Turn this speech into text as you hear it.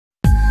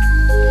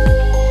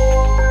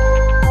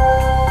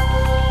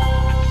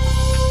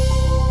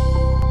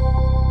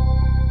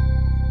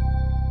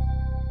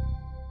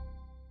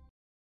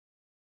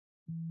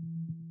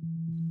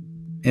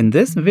In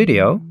this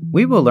video,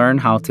 we will learn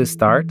how to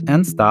start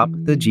and stop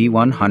the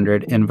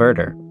G100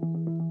 inverter.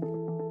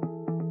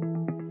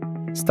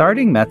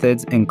 Starting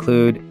methods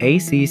include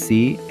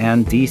ACC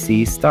and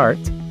DC start,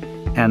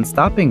 and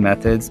stopping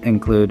methods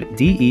include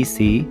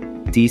DEC,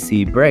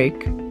 DC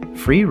break,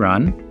 free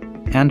run,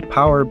 and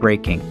power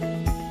braking.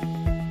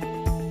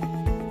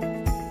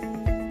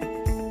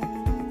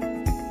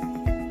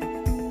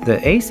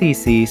 The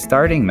ACC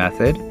starting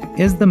method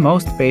is the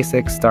most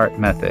basic start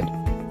method.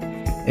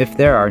 If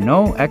there are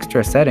no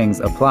extra settings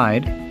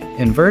applied,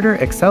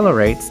 inverter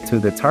accelerates to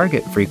the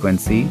target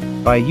frequency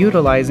by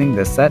utilizing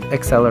the set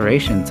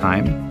acceleration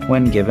time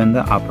when given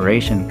the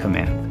operation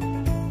command.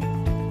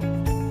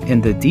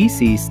 In the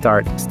DC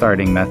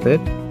starting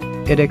method,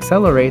 it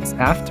accelerates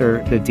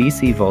after the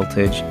DC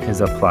voltage is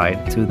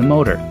applied to the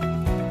motor.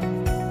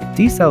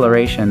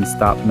 Deceleration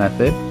stop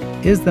method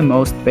is the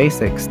most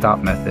basic stop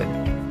method.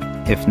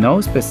 If no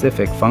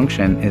specific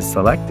function is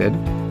selected,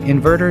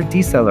 inverter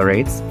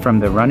decelerates from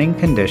the running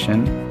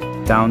condition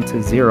down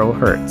to 0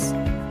 Hz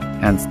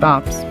and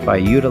stops by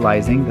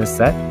utilizing the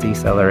set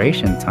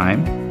deceleration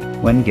time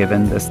when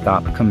given the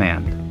stop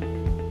command.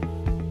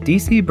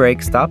 DC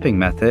brake stopping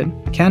method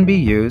can be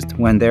used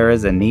when there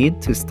is a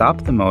need to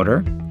stop the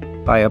motor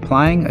by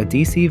applying a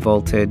DC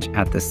voltage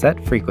at the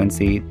set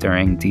frequency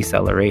during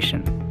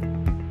deceleration.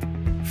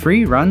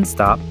 Free run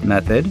stop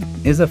method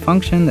is a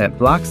function that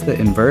blocks the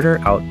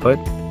inverter output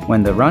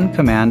when the run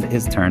command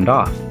is turned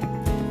off.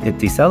 It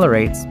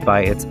decelerates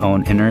by its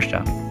own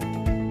inertia.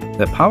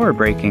 The power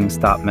braking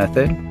stop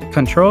method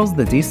controls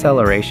the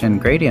deceleration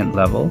gradient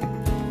level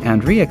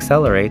and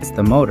reaccelerates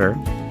the motor,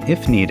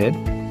 if needed,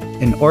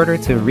 in order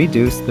to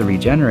reduce the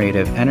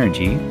regenerative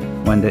energy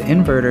when the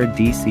inverter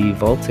DC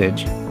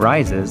voltage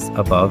rises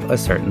above a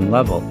certain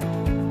level.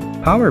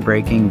 Power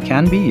braking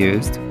can be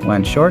used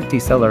when short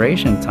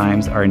deceleration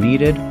times are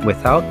needed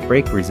without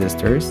brake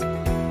resistors,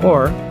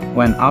 or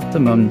when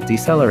optimum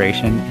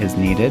deceleration is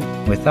needed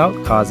without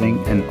causing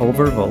an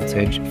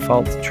overvoltage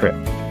fault trip.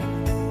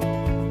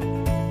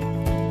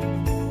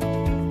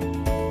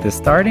 The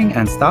starting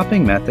and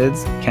stopping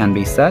methods can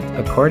be set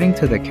according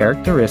to the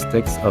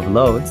characteristics of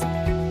loads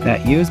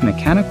that use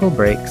mechanical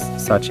brakes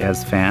such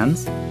as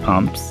fans,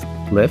 pumps,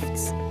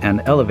 lifts,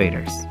 and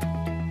elevators.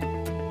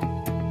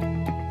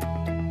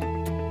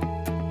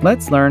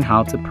 Let's learn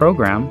how to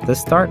program the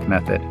start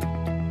method.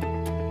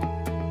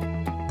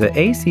 The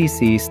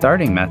ACC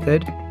starting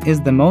method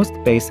is the most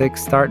basic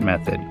start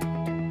method.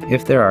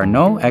 If there are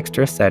no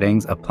extra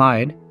settings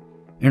applied,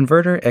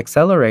 inverter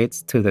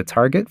accelerates to the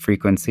target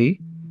frequency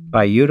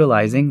by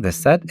utilizing the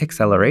set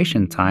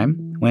acceleration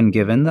time when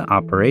given the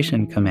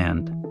operation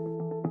command.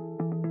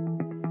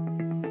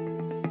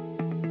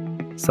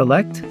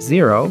 Select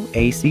 0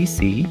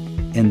 ACC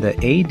in the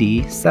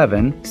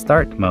AD7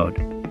 start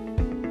mode.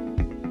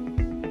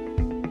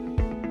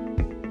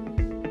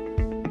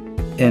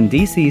 In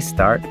DC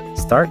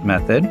start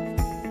method,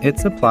 it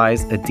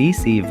supplies a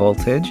DC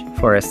voltage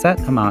for a set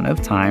amount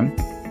of time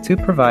to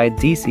provide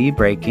DC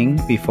braking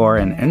before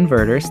an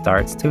inverter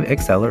starts to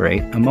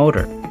accelerate a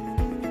motor.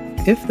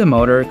 If the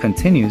motor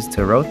continues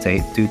to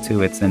rotate due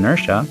to its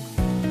inertia,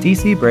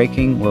 DC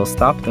braking will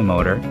stop the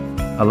motor,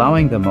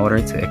 allowing the motor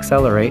to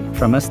accelerate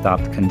from a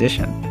stopped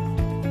condition.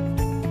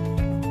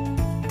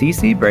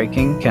 DC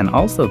braking can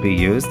also be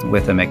used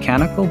with a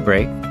mechanical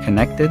brake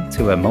connected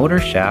to a motor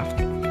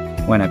shaft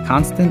when a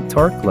constant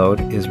torque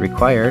load is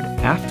required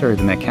after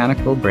the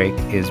mechanical brake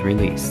is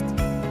released.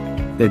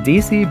 The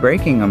DC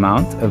braking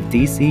amount of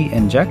DC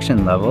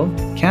injection level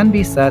can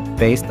be set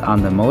based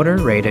on the motor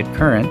rated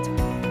current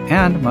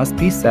and must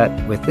be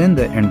set within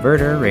the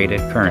inverter rated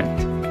current.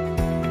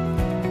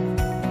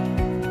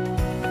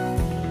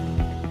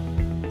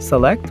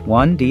 Select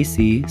 1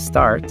 DC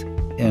start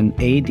in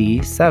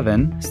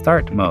AD7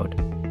 start mode.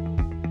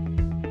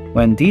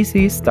 When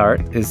DC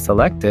start is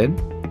selected,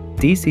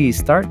 DC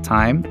start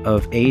time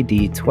of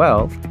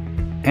AD12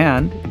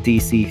 and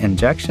DC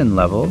injection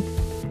level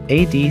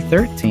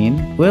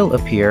AD13 will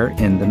appear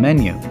in the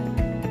menu.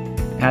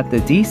 At the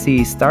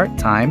DC start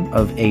time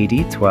of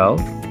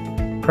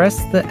AD12,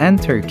 press the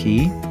Enter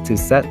key to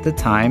set the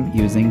time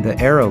using the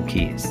arrow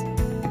keys.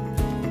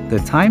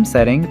 The time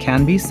setting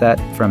can be set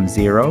from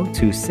 0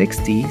 to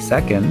 60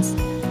 seconds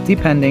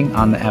depending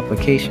on the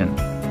application.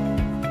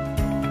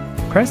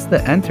 Press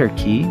the Enter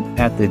key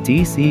at the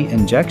DC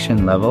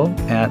injection level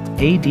at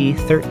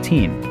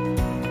AD13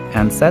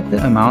 and set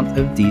the amount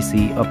of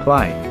DC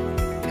applied.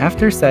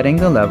 After setting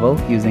the level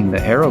using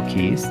the arrow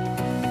keys,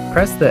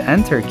 press the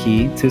Enter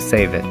key to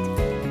save it.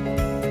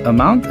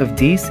 Amount of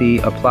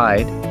DC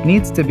applied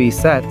needs to be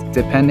set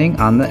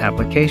depending on the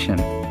application.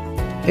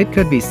 It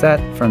could be set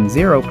from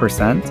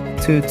 0%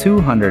 to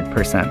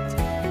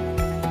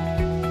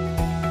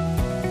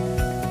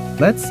 200%.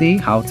 Let's see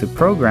how to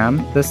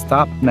program the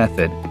stop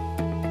method.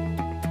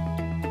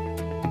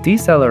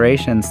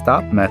 Deceleration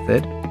stop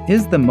method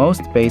is the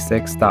most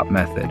basic stop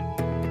method.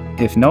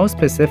 If no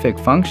specific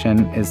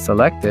function is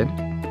selected,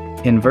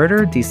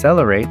 inverter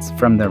decelerates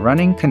from the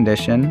running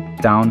condition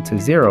down to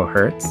 0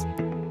 Hz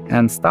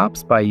and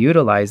stops by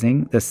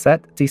utilizing the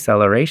set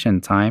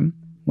deceleration time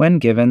when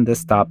given the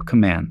stop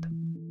command.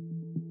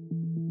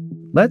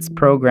 Let's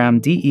program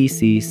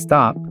DEC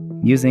stop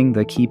using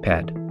the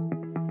keypad.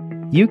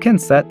 You can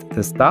set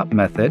the stop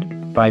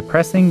method by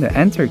pressing the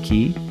Enter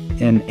key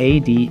in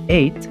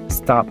AD8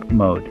 stop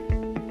mode.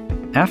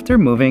 After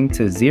moving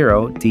to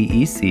 0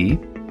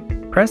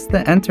 DEC, press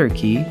the Enter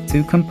key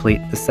to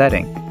complete the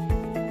setting.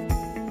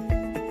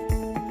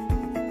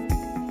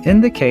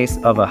 In the case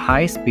of a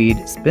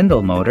high-speed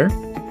spindle motor,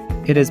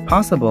 it is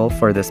possible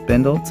for the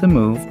spindle to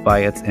move by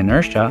its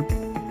inertia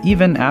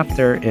even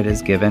after it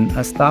is given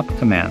a stop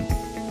command.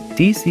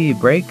 DC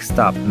brake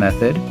stop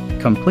method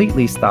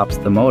completely stops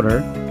the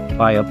motor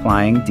by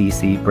applying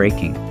DC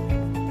braking.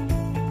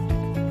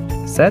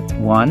 Set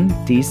 1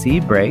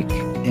 DC brake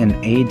in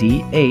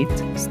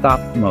AD8 stop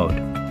mode.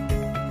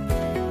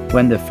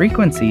 When the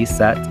frequency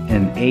set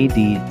in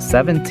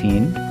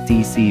AD17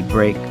 DC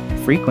brake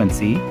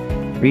frequency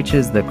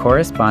reaches the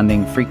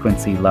corresponding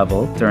frequency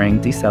level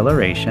during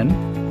deceleration,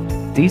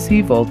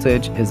 DC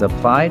voltage is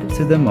applied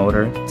to the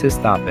motor to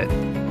stop it.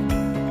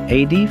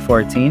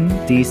 AD14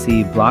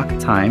 DC block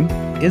time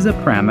is a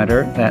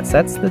parameter that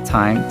sets the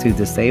time to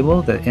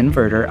disable the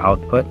inverter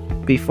output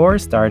before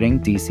starting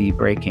DC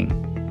braking.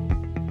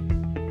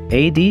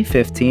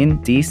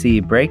 AD15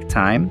 DC brake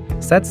time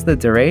sets the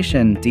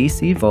duration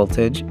DC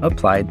voltage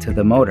applied to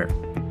the motor.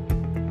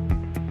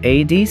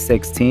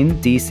 AD16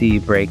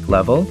 DC brake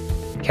level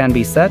can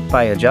be set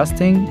by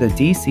adjusting the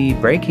DC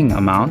braking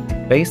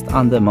amount based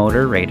on the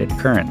motor rated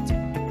current.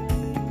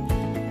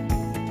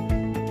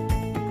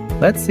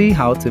 Let's see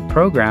how to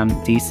program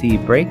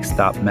DC brake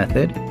stop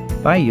method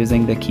by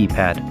using the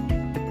keypad.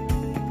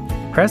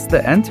 Press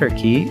the Enter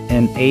key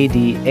in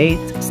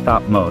AD8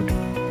 stop mode.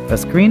 A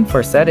screen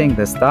for setting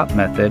the stop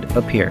method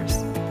appears.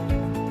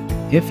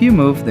 If you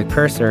move the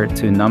cursor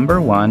to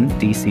number 1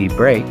 DC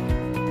brake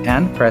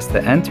and press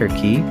the Enter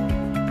key,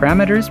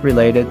 parameters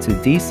related to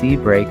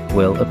DC brake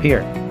will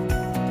appear.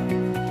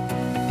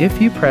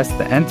 If you press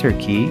the Enter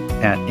key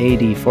at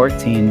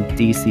AD14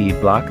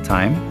 DC block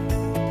time,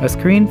 a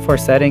screen for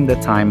setting the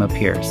time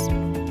appears.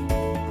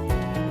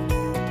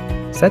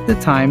 Set the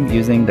time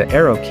using the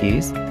arrow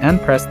keys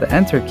and press the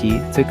Enter key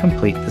to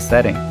complete the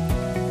setting.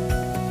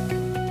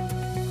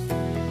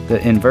 The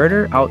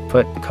inverter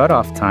output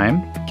cutoff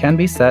time can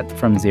be set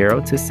from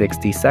 0 to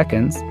 60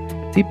 seconds,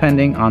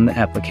 depending on the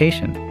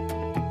application.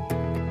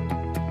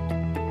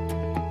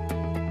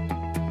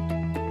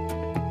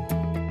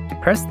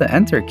 Press the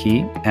Enter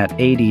key at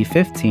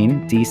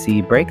AD15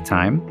 DC brake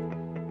time.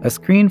 A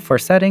screen for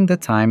setting the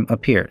time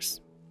appears.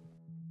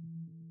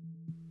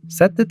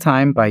 Set the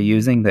time by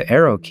using the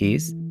arrow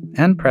keys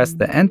and press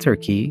the Enter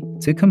key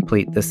to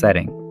complete the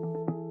setting.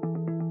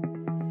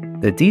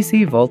 The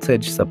DC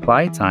voltage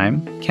supply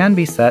time can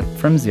be set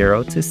from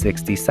 0 to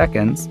 60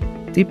 seconds,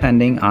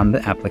 depending on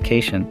the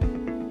application.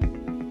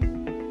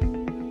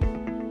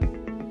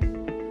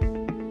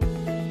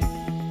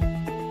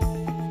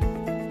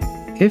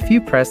 If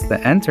you press the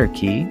Enter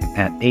key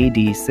at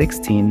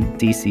AD16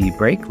 DC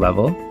brake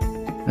level,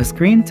 a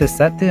screen to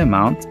set the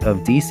amount of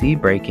DC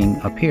braking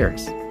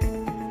appears.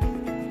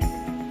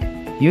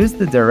 Use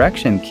the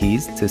direction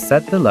keys to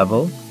set the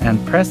level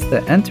and press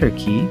the Enter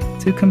key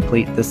to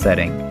complete the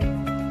setting.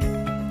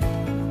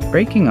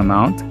 Braking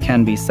amount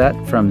can be set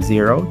from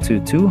 0 to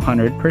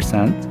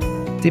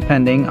 200%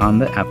 depending on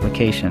the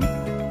application.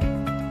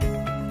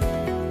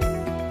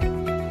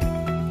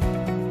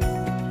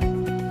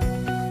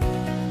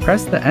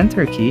 Press the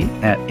Enter key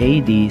at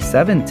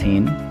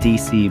AD17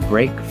 DC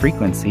brake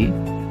frequency.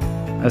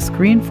 A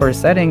screen for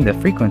setting the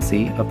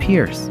frequency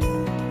appears.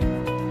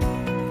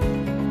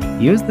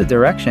 Use the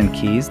direction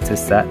keys to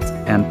set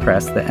and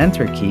press the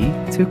Enter key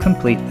to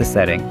complete the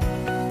setting.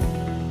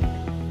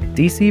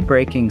 DC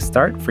braking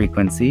start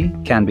frequency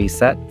can be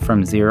set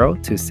from 0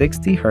 to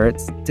 60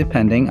 Hz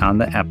depending on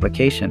the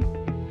application.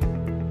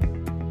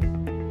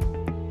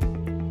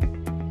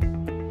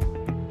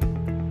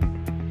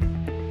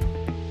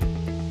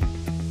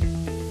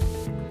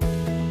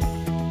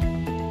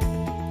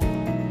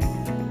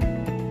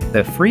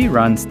 The free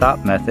run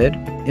stop method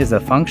is a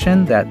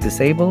function that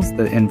disables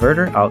the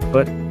inverter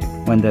output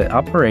when the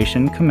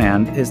operation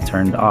command is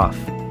turned off.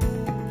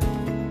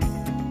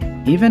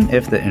 Even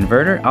if the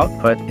inverter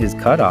output is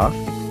cut off,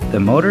 the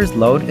motor's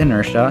load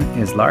inertia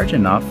is large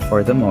enough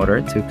for the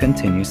motor to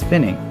continue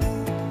spinning,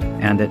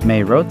 and it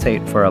may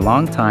rotate for a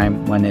long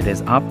time when it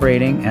is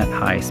operating at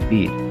high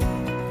speed.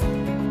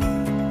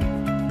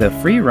 The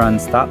free run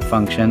stop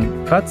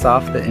function cuts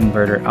off the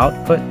inverter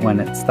output when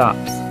it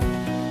stops,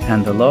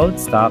 and the load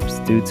stops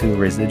due to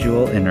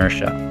residual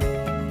inertia.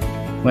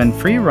 When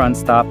free run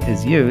stop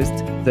is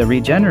used, the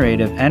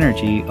regenerative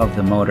energy of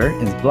the motor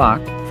is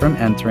blocked from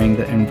entering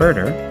the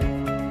inverter,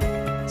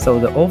 so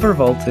the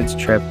overvoltage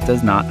trip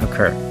does not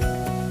occur.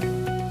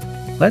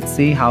 Let's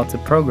see how to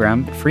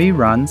program free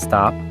run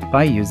stop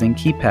by using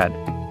keypad.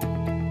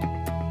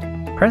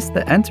 Press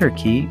the Enter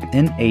key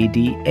in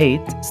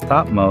AD8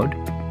 stop mode.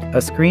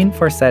 A screen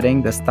for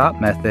setting the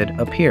stop method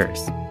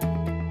appears.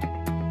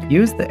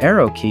 Use the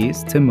arrow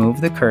keys to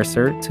move the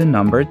cursor to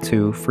number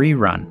 2 free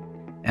run,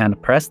 and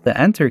press the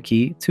Enter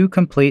key to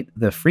complete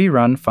the free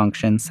run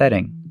function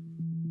setting.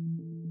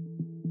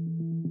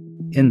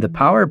 In the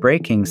power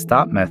braking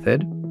stop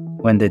method,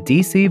 when the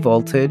DC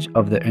voltage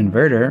of the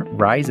inverter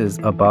rises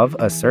above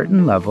a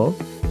certain level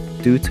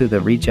due to the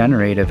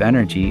regenerative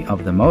energy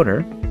of the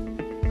motor,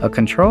 a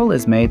control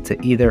is made to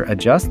either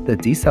adjust the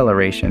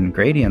deceleration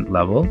gradient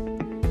level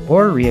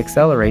or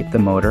reaccelerate the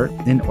motor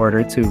in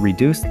order to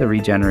reduce the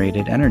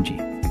regenerated energy.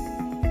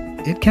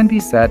 It can be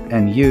set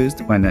and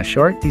used when a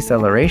short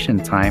deceleration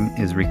time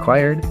is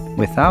required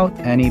without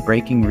any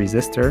braking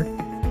resistor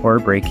or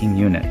braking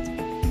unit.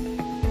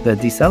 The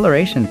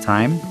deceleration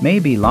time may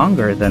be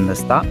longer than the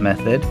stop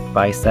method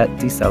by set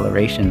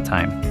deceleration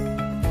time.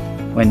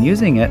 When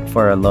using it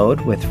for a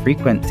load with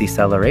frequent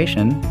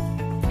deceleration,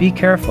 be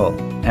careful,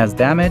 as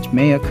damage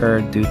may occur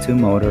due to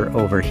motor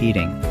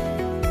overheating.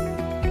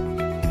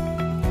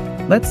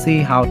 Let's see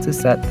how to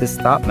set this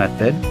stop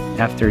method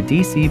after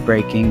DC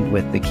braking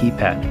with the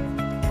keypad.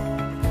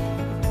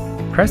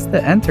 Press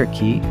the Enter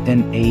key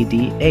in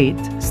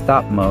AD8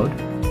 stop mode.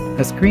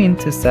 A screen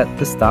to set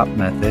the stop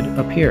method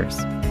appears.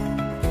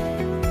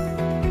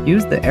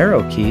 Use the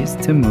arrow keys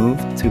to move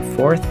to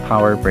 4th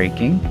power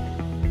braking,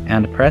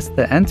 and press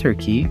the Enter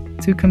key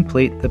to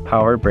complete the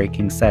power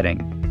braking setting.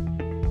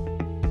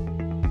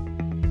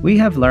 We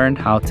have learned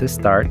how to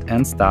start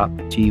and stop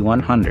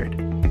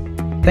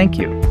G100. Thank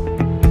you.